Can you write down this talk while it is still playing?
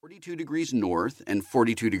42 degrees north and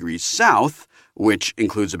 42 degrees south, which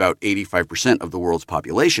includes about 85% of the world's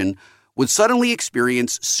population, would suddenly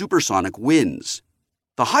experience supersonic winds.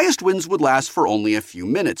 The highest winds would last for only a few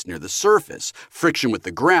minutes near the surface. Friction with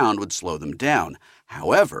the ground would slow them down.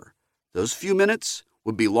 However, those few minutes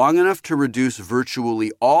would be long enough to reduce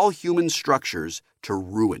virtually all human structures to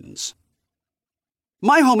ruins.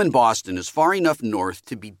 My home in Boston is far enough north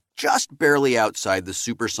to be just barely outside the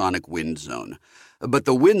supersonic wind zone, but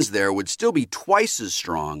the winds there would still be twice as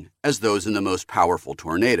strong as those in the most powerful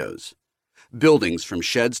tornadoes. Buildings from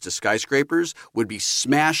sheds to skyscrapers would be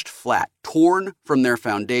smashed flat, torn from their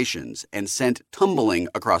foundations, and sent tumbling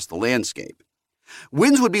across the landscape.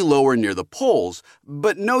 Winds would be lower near the poles,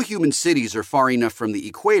 but no human cities are far enough from the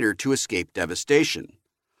equator to escape devastation.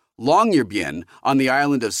 Longyearbyen, on the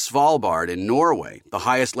island of Svalbard in Norway, the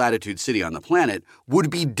highest latitude city on the planet,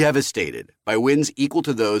 would be devastated by winds equal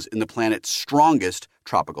to those in the planet's strongest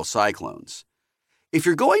tropical cyclones. If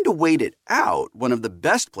you're going to wait it out, one of the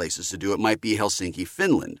best places to do it might be Helsinki,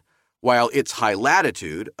 Finland. While its high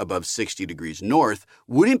latitude, above 60 degrees north,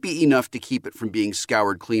 wouldn't be enough to keep it from being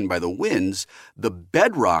scoured clean by the winds, the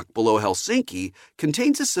bedrock below Helsinki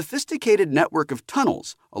contains a sophisticated network of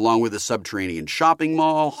tunnels, along with a subterranean shopping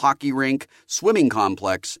mall, hockey rink, swimming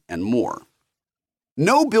complex, and more.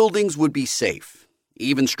 No buildings would be safe.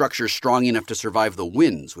 Even structures strong enough to survive the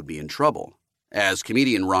winds would be in trouble. As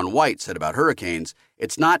comedian Ron White said about hurricanes,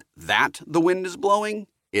 it's not that the wind is blowing,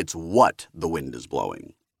 it's what the wind is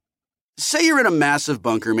blowing. Say you're in a massive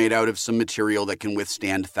bunker made out of some material that can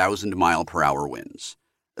withstand 1,000-mile-per-hour winds.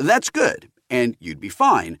 That's good, and you'd be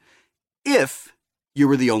fine if you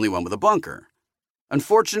were the only one with a bunker.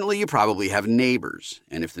 Unfortunately, you probably have neighbors,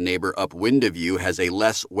 and if the neighbor upwind of you has a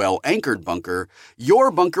less well-anchored bunker,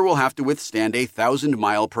 your bunker will have to withstand a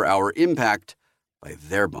 1,000-mile-per-hour impact by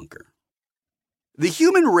their bunker. The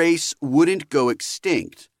human race wouldn't go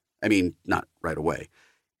extinct. I mean, not right away.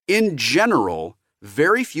 In general,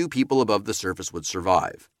 very few people above the surface would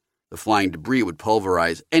survive. The flying debris would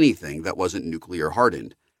pulverize anything that wasn't nuclear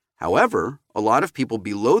hardened. However, a lot of people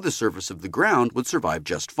below the surface of the ground would survive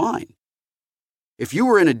just fine. If you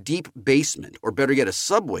were in a deep basement, or better yet a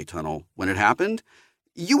subway tunnel, when it happened,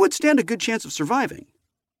 you would stand a good chance of surviving.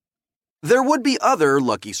 There would be other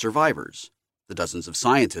lucky survivors. The dozens of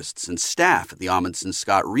scientists and staff at the Amundsen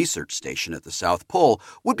Scott Research Station at the South Pole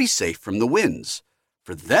would be safe from the winds.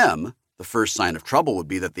 For them, the first sign of trouble would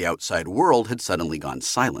be that the outside world had suddenly gone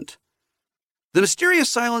silent. The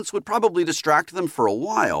mysterious silence would probably distract them for a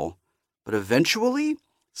while, but eventually,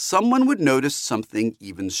 someone would notice something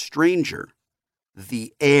even stranger: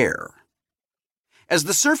 the air. As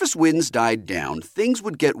the surface winds died down, things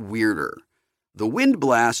would get weirder. The wind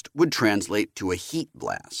blast would translate to a heat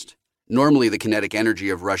blast. Normally, the kinetic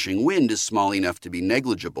energy of rushing wind is small enough to be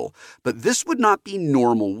negligible, but this would not be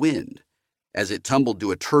normal wind. As it tumbled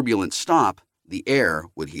to a turbulent stop, the air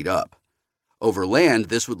would heat up. Over land,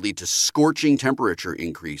 this would lead to scorching temperature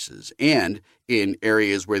increases and, in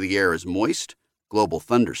areas where the air is moist, global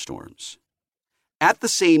thunderstorms. At the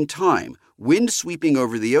same time, wind sweeping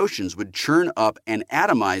over the oceans would churn up and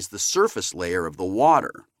atomize the surface layer of the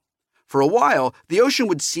water. For a while, the ocean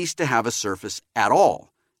would cease to have a surface at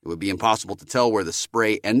all. It would be impossible to tell where the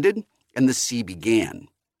spray ended and the sea began.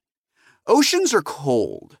 Oceans are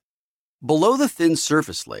cold. Below the thin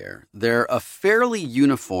surface layer, they're a fairly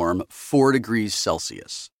uniform 4 degrees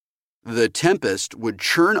Celsius. The tempest would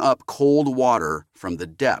churn up cold water from the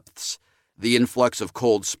depths. The influx of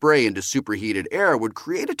cold spray into superheated air would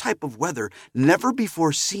create a type of weather never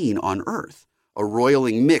before seen on Earth, a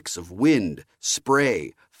roiling mix of wind,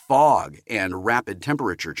 spray, fog, and rapid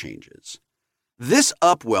temperature changes. This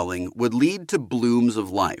upwelling would lead to blooms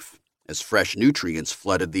of life, as fresh nutrients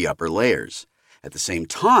flooded the upper layers. At the same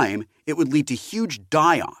time, it would lead to huge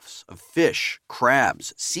die-offs of fish,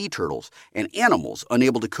 crabs, sea turtles, and animals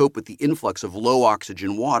unable to cope with the influx of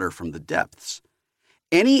low-oxygen water from the depths.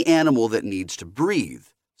 Any animal that needs to breathe,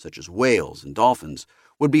 such as whales and dolphins,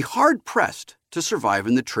 would be hard-pressed to survive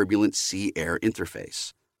in the turbulent sea-air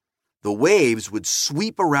interface. The waves would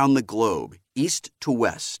sweep around the globe, east to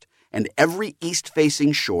west, and every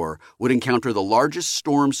east-facing shore would encounter the largest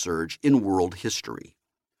storm surge in world history.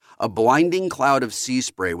 A blinding cloud of sea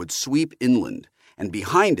spray would sweep inland, and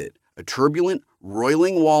behind it, a turbulent,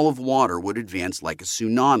 roiling wall of water would advance like a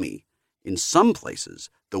tsunami. In some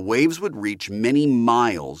places, the waves would reach many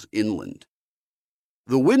miles inland.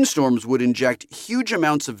 The windstorms would inject huge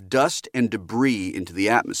amounts of dust and debris into the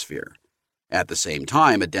atmosphere. At the same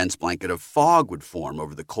time, a dense blanket of fog would form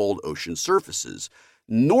over the cold ocean surfaces.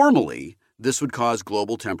 Normally, this would cause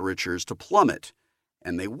global temperatures to plummet,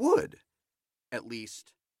 and they would, at least